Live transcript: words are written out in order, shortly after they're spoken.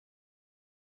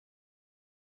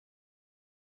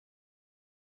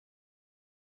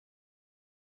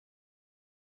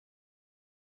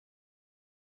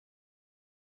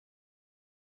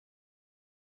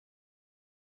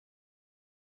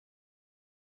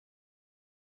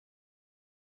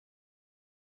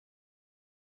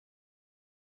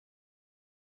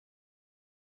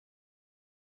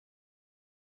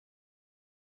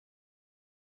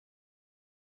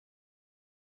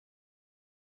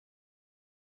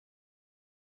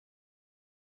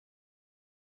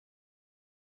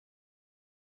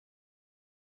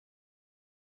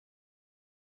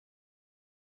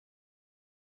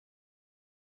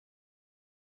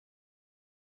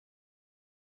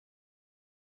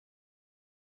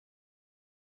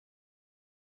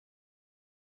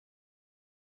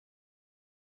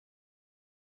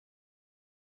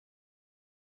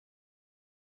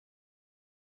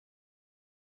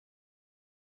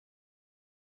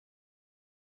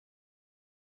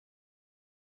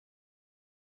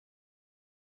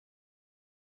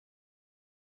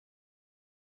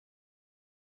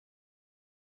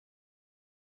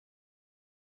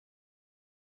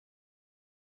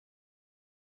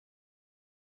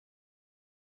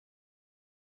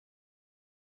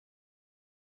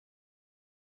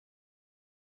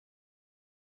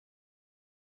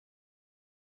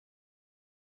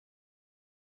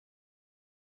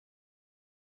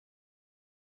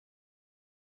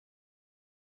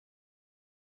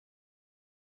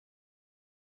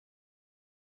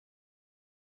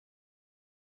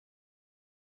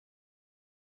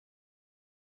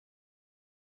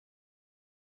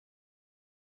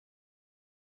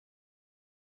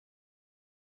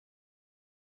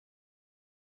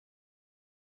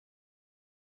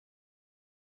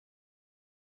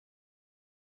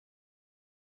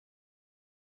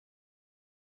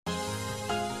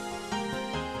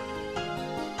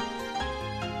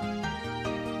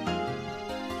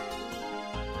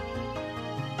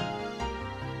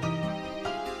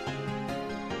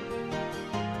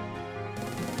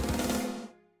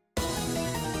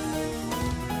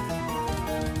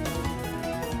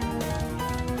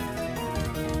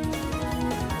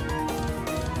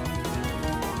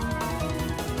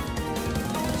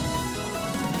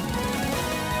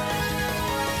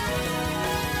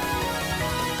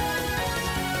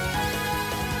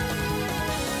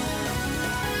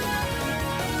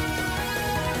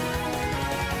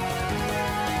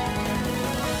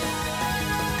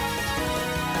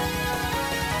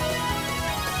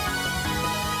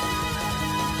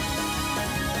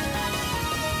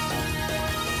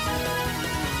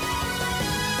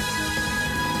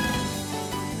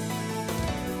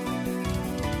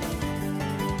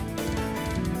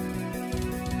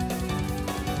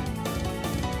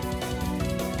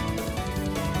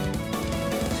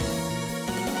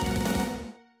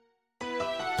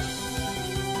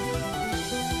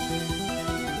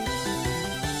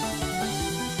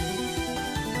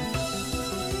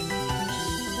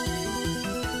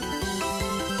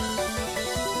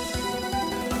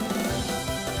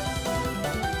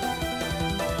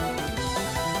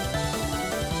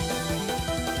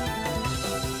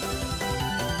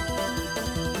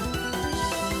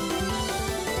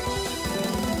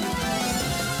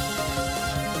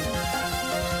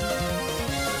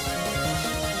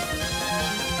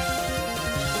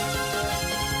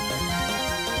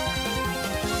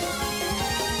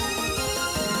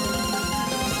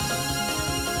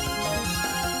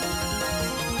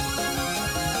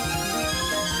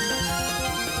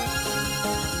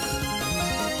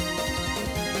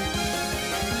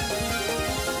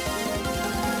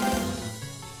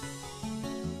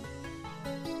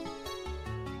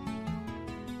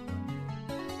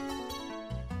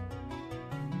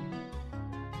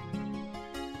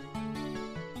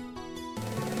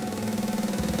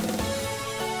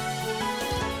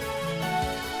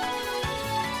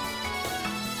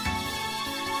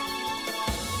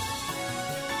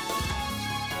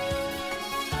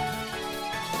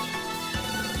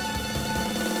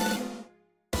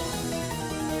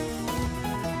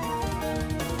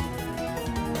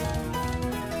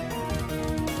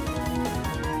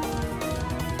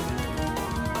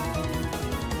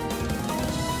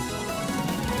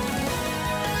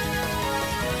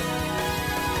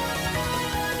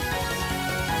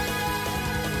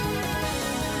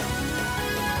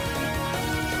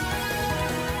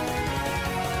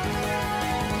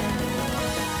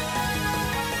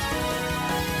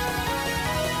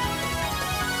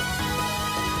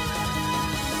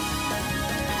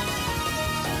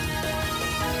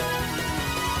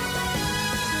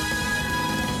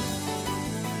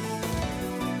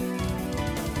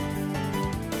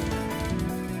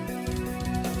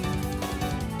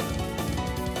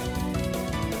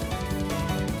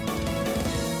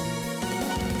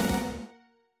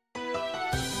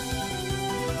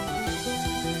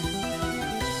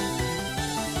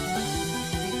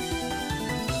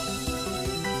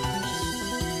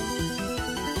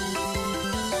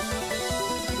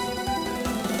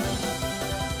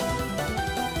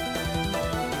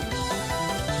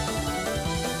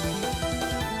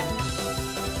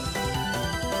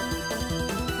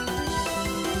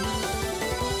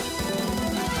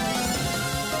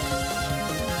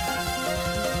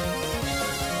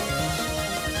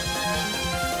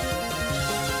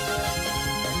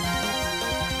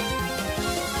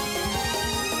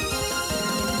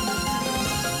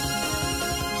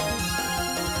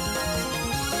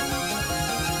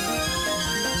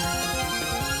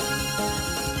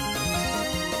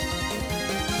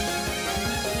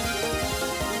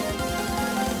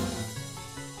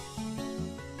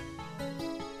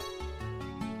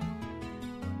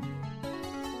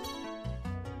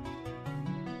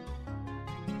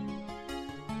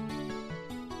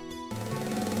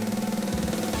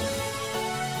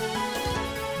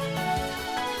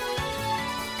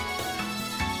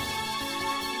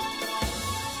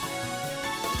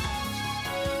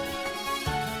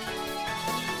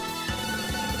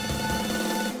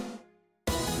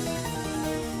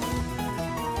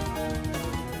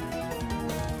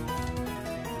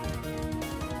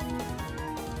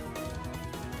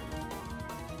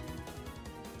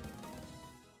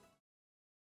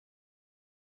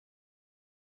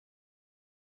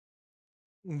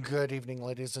Good evening,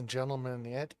 ladies and gentlemen.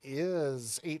 It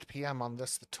is 8 p.m. on the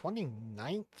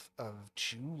 29th of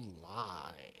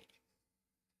July.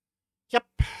 Yep,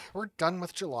 we're done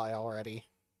with July already.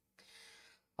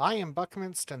 I am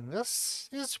Buckminst, and this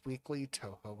is Weekly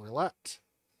Touhou Roulette.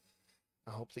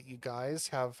 I hope that you guys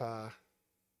have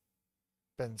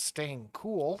been staying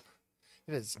cool.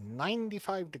 It is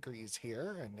 95 degrees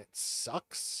here, and it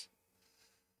sucks.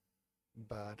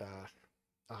 But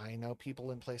I know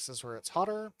people in places where it's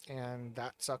hotter, and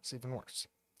that sucks even worse.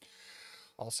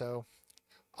 Also,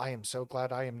 I am so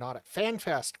glad I am not at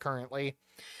FanFest currently,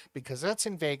 because that's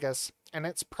in Vegas, and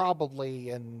it's probably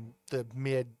in the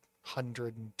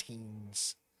mid-hundred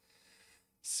teens.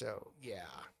 So, yeah,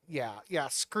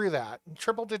 screw that.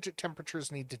 Triple-digit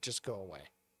temperatures need to just go away.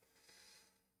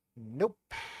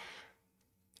 Nope.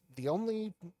 The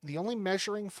only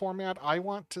measuring format I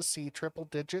want to see triple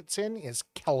digits in is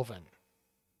Kelvin.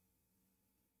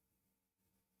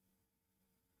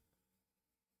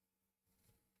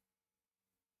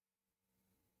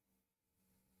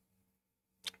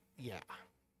 Yeah.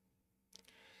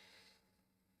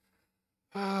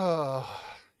 Oh,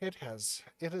 it has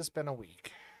been a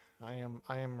week. I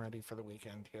am ready for the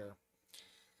weekend here.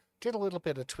 Did a little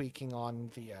bit of tweaking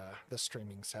on the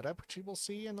streaming setup, which you will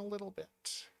see in a little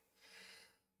bit.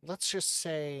 Let's just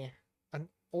say an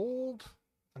old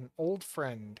an old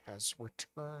friend has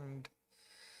returned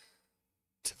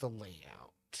to the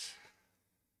layout.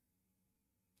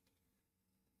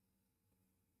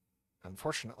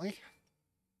 Unfortunately,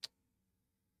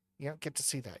 you don't get to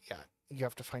see that yet. You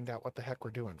have to find out what the heck we're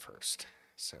doing first.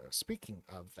 So, speaking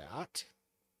of that,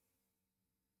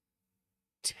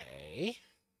 Tay,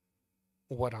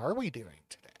 what are we doing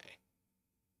today?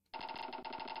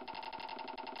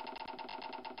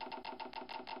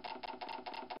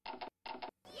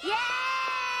 Yay!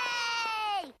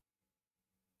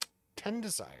 10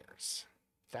 desires.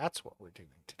 That's what we're doing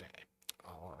today.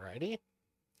 Alrighty.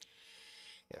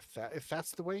 If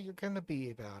that's the way you're gonna be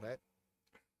about it,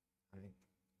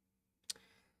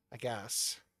 I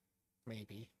guess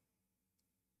maybe.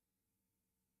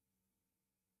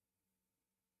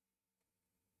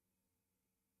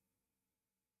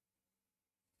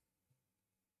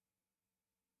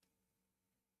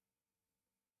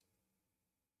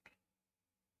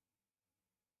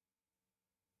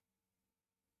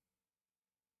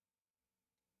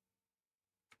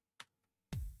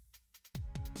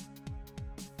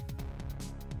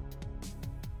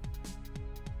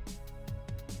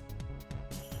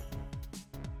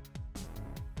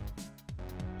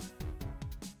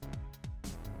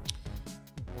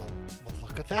 Well,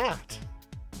 look at that.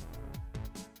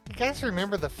 You guys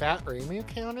remember the Fat Ramu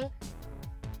counter?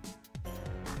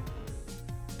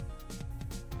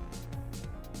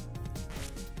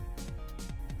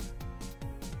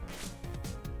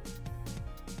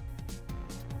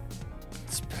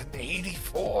 It's been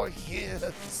 84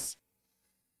 years.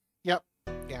 Yep.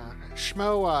 Yeah.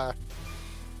 Schmo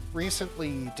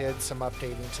recently did some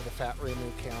updating to the Fat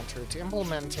Ramu counter to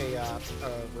implement a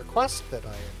request that I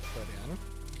had put in,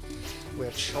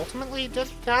 which ultimately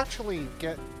didn't actually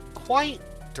get quite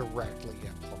directly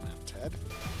implemented,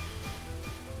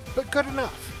 but good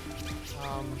enough.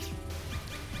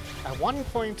 At one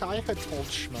point, I had told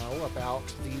Schmo about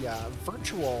the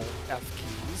virtual F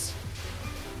keys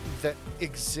that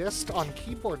exist on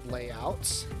keyboard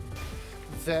layouts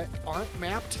that aren't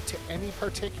mapped to any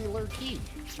particular key.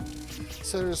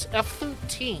 So there's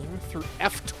F13 through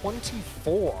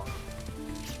F24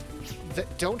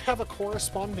 that don't have a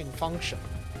corresponding function.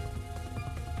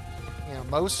 You know,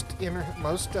 most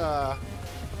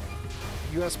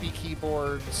USB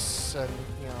keyboards and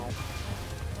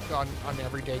on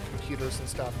everyday computers and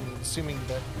stuff, I mean, assuming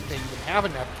that they even have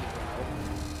an F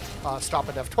key, stop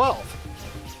at F12.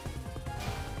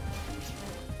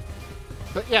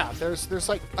 But yeah, there's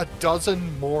like a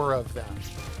dozen more of them.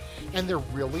 And they're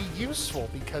really useful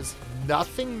because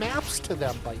nothing maps to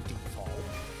them by default.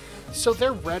 So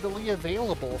they're readily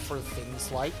available for things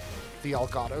like the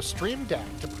Elgato Stream Deck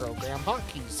to program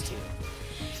hotkeys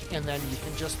to. And then you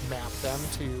can just map them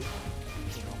to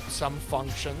some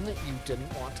function that you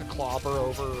didn't want to clobber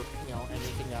over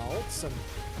anything else. And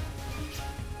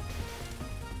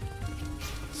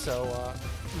so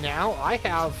now I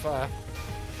have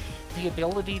the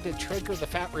ability to trigger the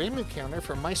Fat Ramu counter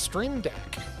from my Stream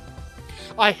Deck.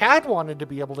 I had wanted to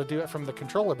be able to do it from the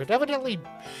controller, but evidently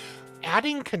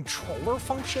adding controller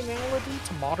functionality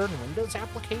to modern Windows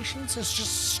applications is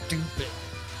just stupid.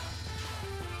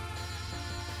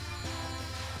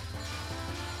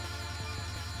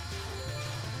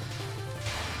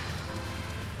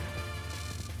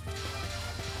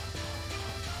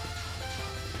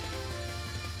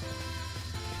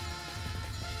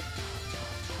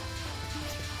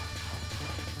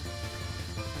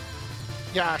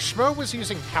 Yeah, Schmo was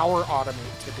using Power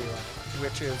Automate to do it,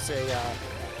 which is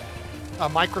a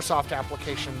Microsoft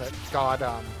application that got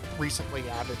recently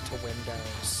added to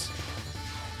Windows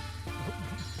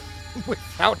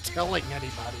without telling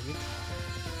anybody.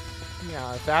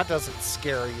 Yeah, that doesn't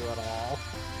scare you at all.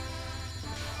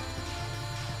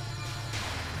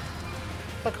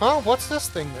 Like, huh, what's this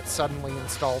thing that's suddenly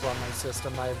installed on my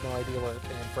system? I have no idea where it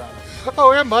came from.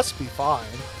 Oh, it must be fine.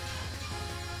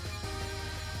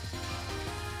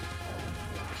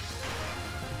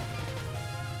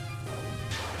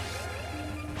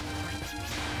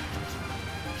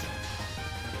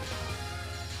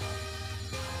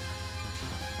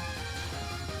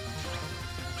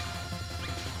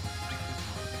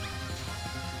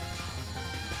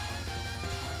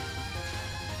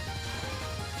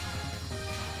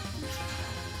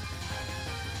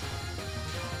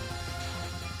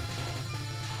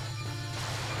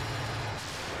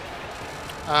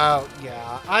 Oh,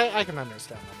 yeah, I can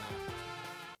understand on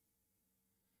that.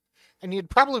 And you'd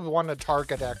probably want to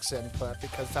target X input,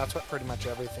 because that's what pretty much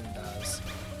everything does.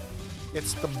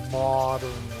 It's the modern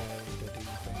way to do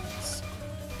things.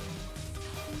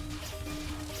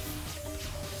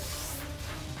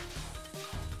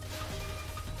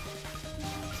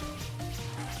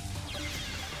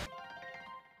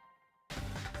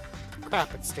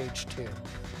 Crap, it's stage 2.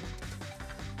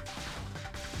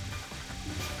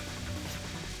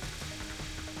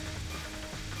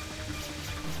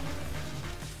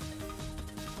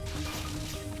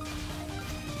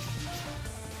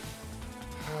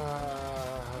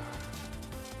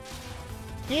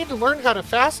 You need to learn how to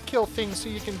fast kill things so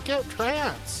you can get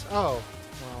trance. Oh,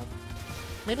 well.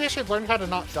 Maybe I should learn how to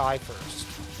not die first.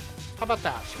 How about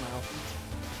that, Shmo?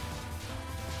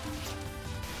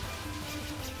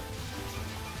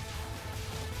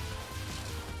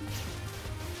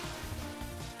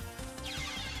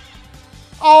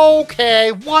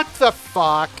 Okay, what the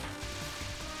fuck?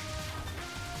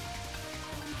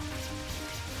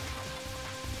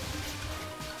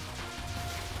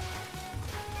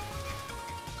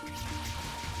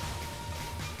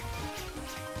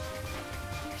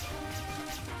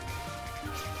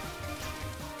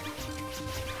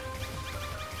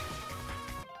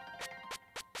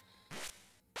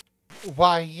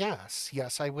 Why, yes.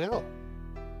 Yes, I will.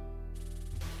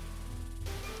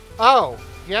 Oh,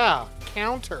 yeah.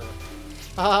 Counter.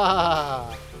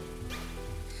 Ah.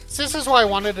 So this is why I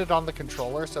wanted it on the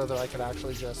controller, so that I could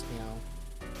actually just, you know,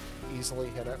 easily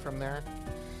hit it from there.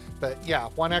 But yeah,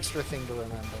 one extra thing to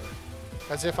remember.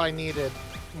 As if I needed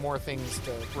more things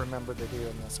to remember to do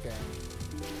in this game.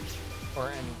 Or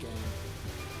any game.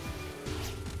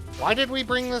 Why did we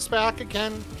bring this back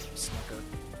again? Snicker.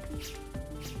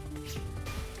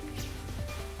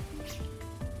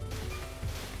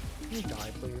 Can you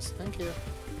die, please? Thank you.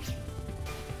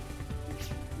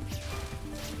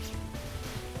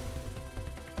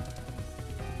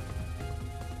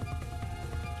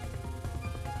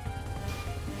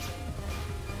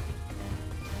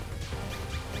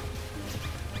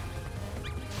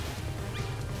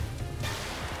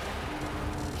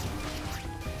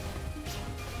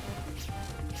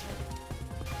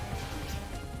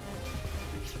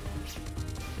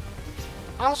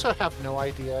 I also have no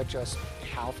idea just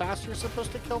how fast you're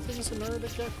supposed to kill things in order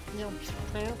to get, you know,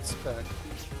 trance, but...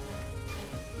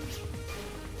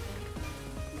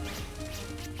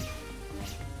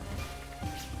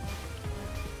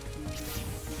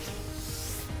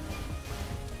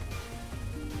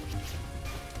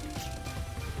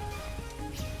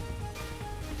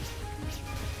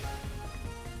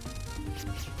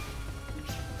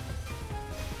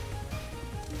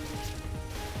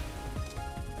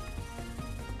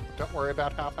 Don't worry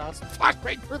about how fast. Flash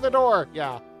right through the door!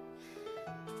 Yeah.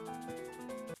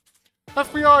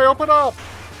 FBI, open up!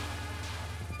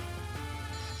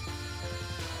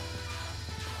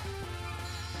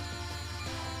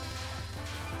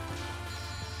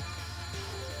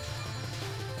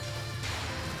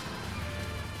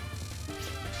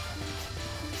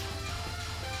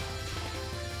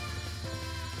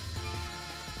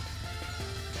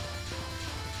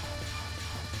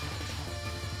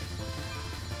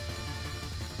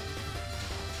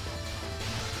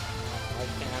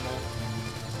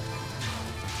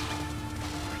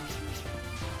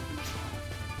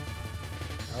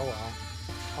 Oh well.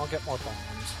 I'll get more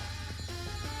bombs.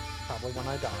 Probably when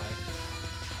I die.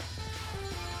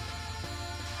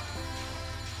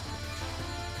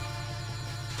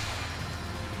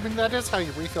 I mean, that is how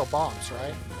you refill bombs,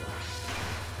 right?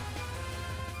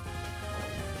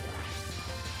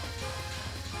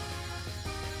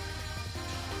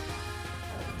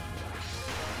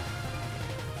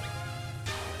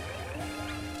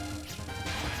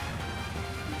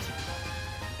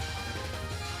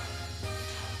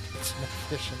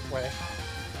 efficient way.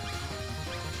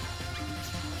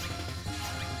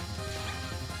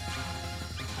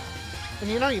 And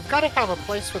you know, you've got to have a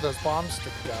place for those bombs to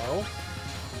go.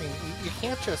 I mean, you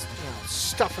can't just,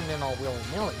 stuff them in all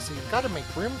willy-nilly. So you've got to make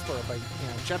room for it by,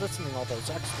 jettisoning all those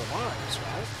extra lives,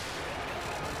 right?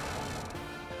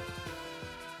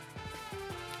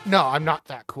 No, I'm not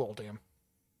that cool, damn.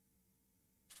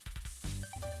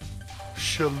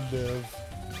 Shall live.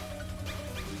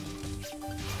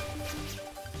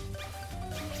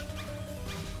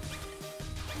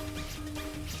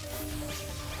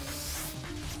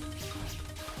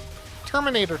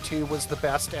 Terminator 2 was the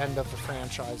best end of the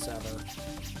franchise ever.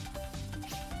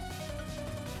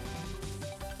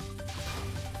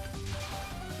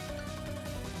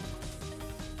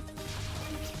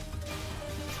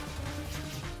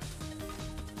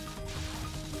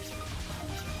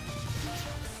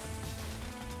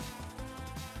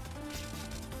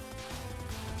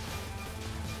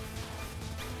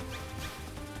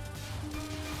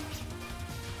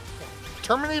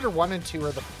 Terminator 1 and 2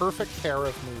 are the perfect pair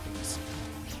of movies.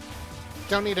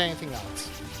 Don't need anything else.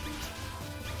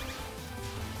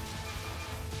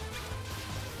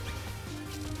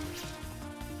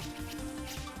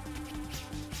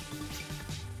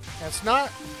 And it's not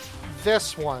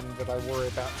this one that I worry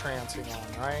about trancing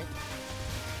on, right?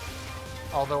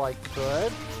 Although I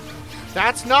could.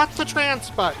 That's not the trance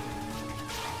button!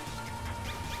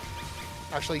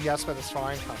 Actually, yes, but it's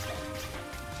fine. Okay.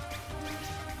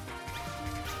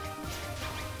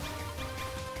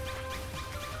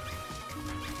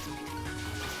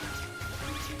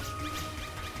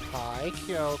 Hi,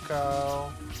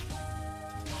 Kyoko.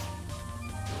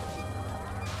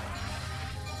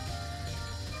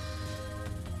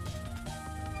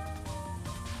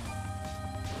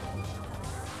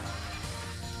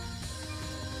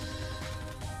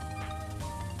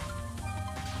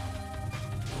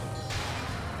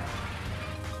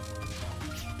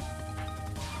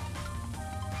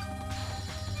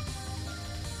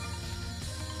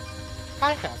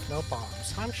 I have no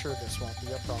bombs. I'm sure this won't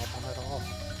be a problem at all.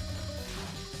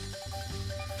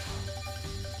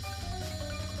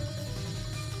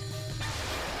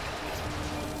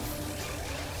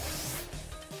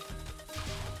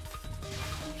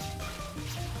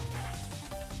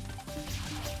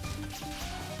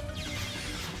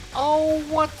 Oh,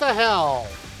 what the hell?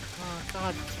 Oh,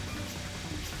 God.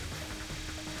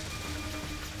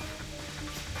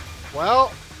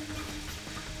 Well,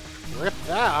 rip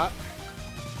that.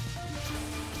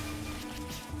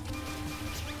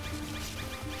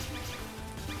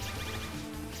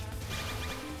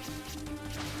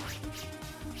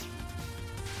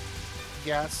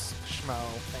 Yes, Schmo,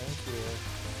 thank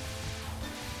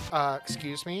you.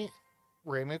 Excuse me?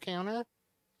 Reimu counter?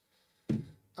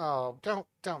 Oh, don't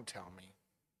tell me.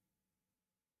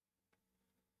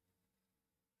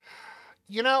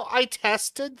 You know, I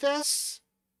tested this.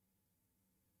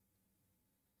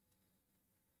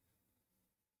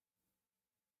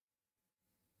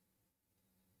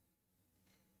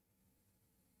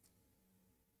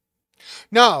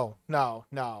 No.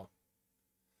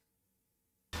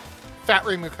 Fat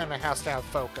Reimu kind of has to have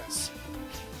focus.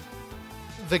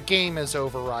 The game is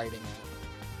overriding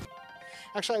it.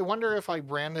 Actually, I wonder if I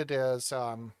ran it as,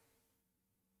 hold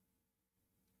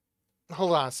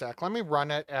on a sec. Let me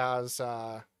run it as,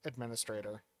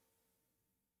 administrator.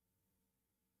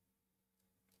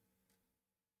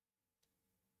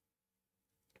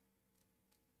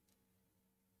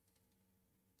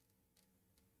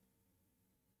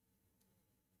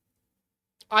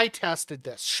 I tested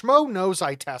this. Schmo knows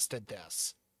I tested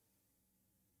this.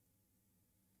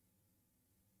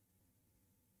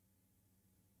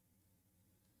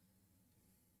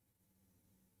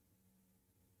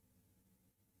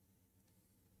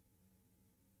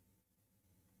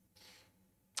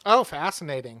 Oh,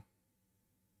 fascinating.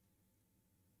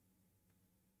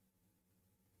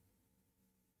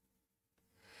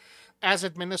 As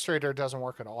administrator, it doesn't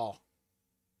work at all.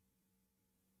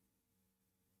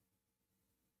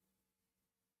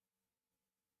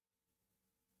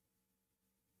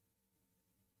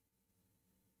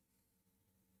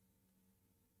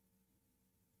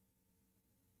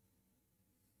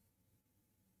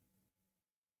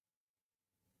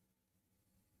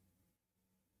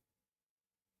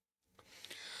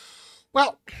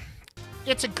 Well,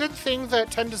 it's a good thing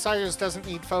that 10 Desires doesn't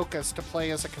need focus to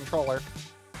play as a controller.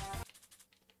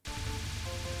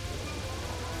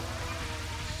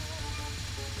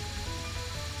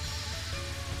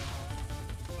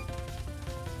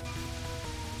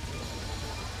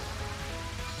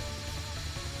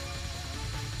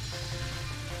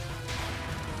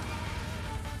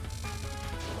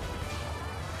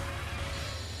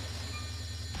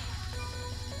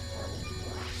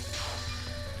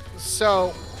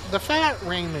 So, the Fat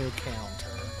Reimu counter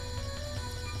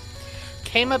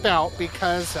came about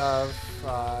because of,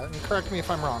 and correct me if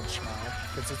I'm wrong, Shmo,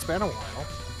 because it's been a while,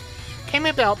 came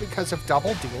about because of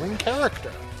double dealing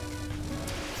character.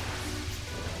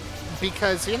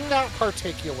 Because in that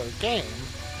particular game,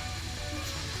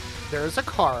 there's a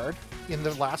card in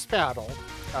the last battle.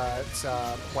 It's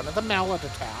one of the mallet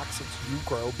attacks. It's you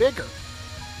grow bigger.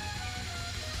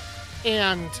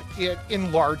 And it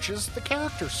enlarges the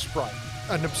character sprite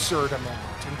an absurd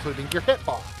amount, including your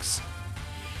hitbox.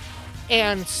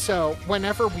 And so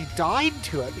whenever we died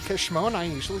to it, because Shmo and I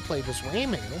usually played as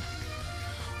Reimu,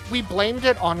 we blamed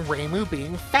it on Reimu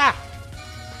being fat.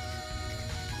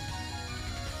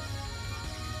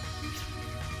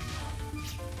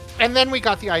 And then we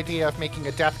got the idea of making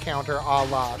a death counter a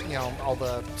la, you know, all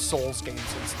the Souls games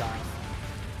and stuff.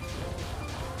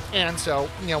 And so,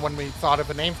 you know, when we thought of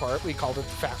a name for it, we called it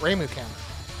the Fat Reimu counter.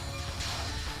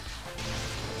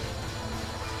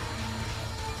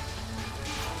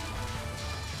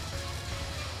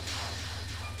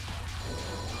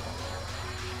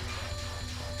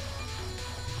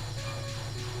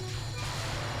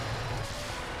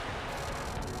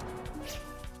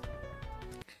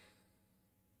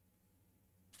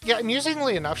 Yeah,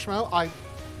 amusingly enough, Shmo,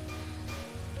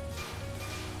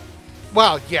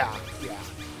 well, yeah.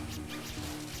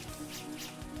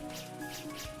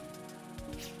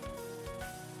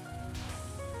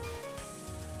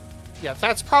 Yeah,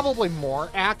 that's probably more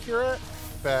accurate,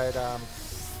 but,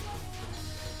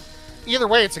 either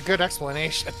way, it's a good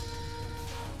explanation.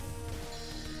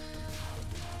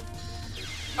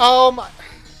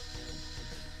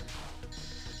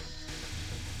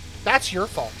 That's your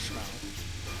fault, Shmo.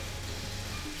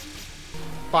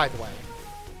 By the way.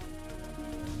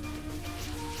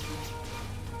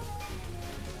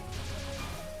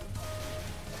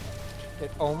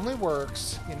 It only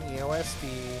works in EOSD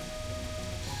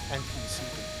and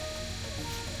PCB.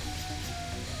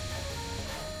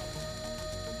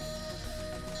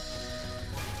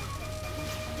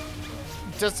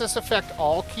 Does this affect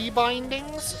all key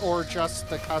bindings or just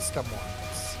the custom ones?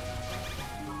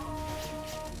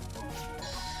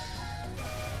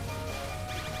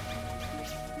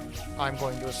 I'm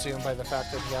going to assume by the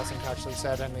fact that he hasn't actually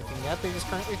said anything yet that he's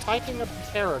currently typing a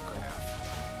paragraph.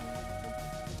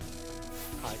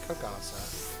 Hi,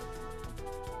 Kogasa.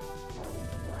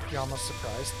 You almost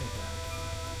surprised me then.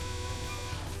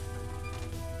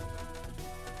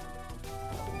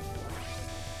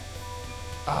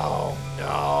 Oh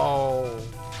no!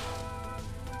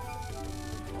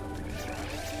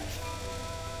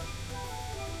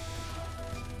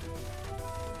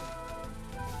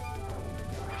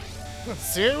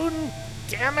 Soon?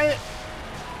 Damn it!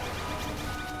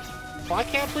 Why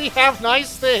can't we have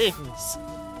nice things?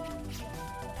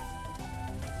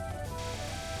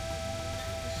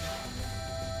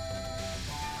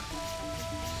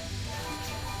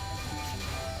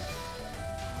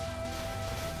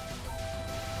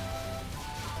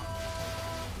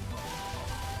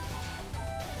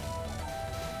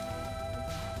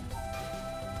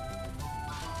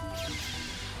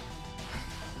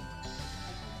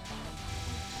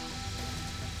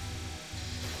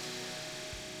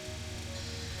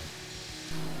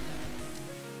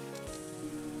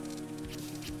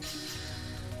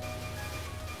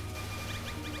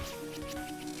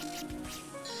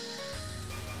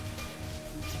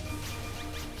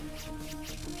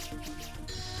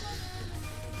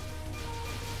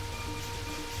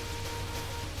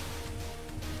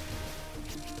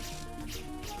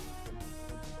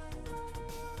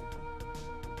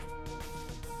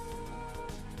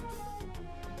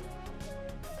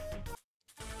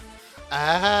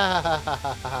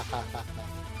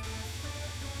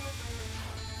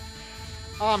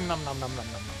 Nom nom nom nom nom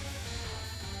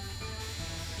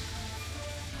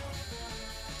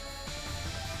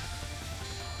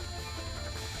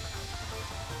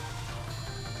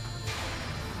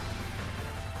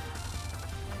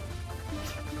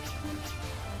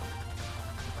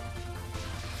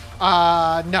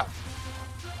nom. No.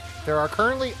 There are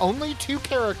currently only 2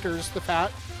 characters the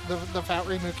Fat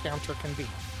Reimu counter can be.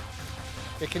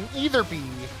 It can either be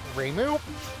Reimu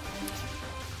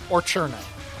or Cherno.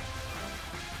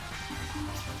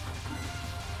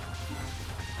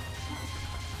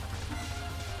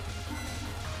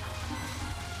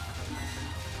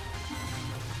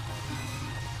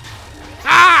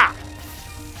 Ah!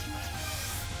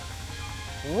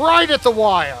 Right at the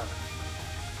wire.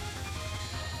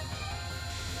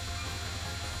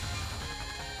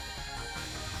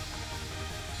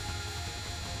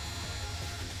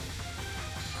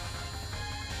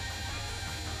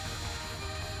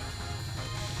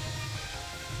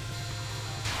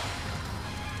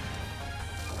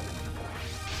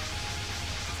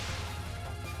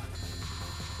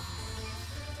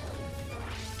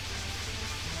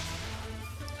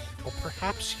 Well,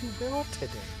 perhaps you will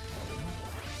today.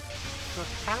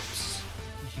 Perhaps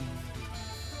you...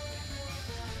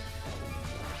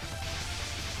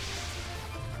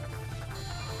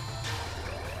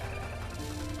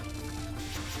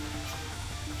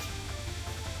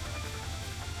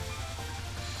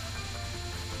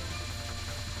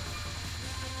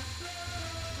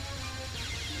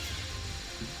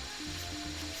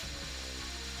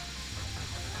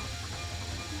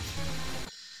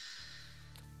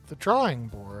 The drawing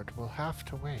board will have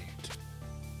to wait.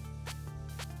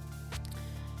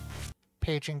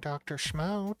 Paging Dr.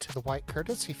 Schmo to the white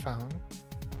courtesy phone.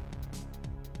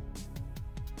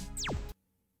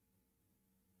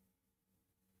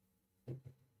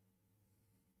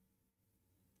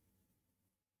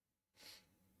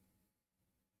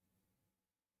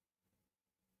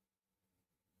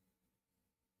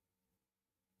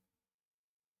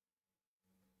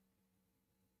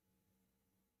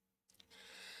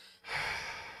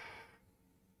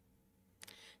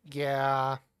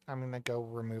 Yeah, I'm gonna go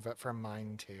remove it from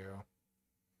mine too.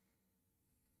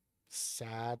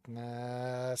 Sadness.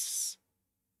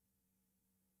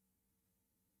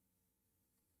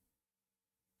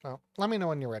 Well, let me know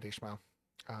when you're ready, Schmo.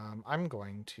 I'm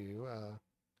going to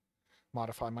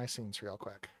modify my scenes real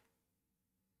quick.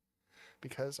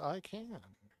 Because I can.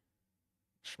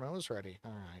 Schmo's ready.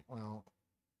 Alright, well.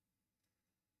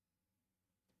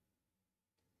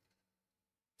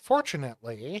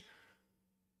 Fortunately...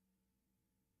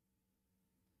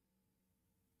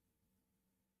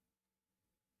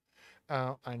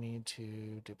 Oh, I need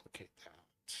to duplicate that.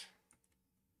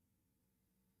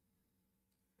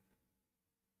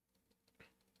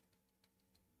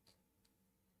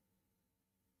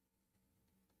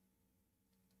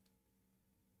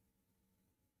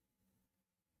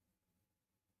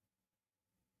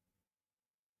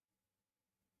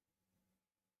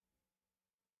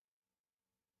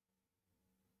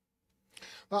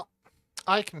 Well,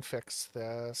 I can fix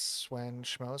this when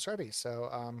Schmo's ready, so,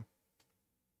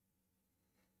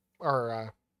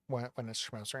 when it's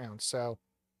Schmo's around, so,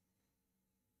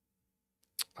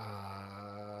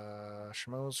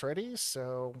 Schmo's ready,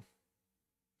 so,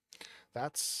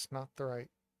 that's not the right...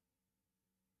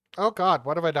 Oh god,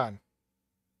 what have I done?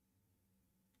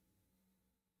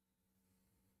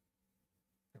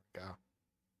 There we go.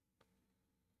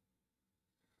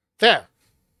 There!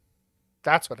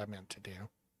 That's what I meant to do.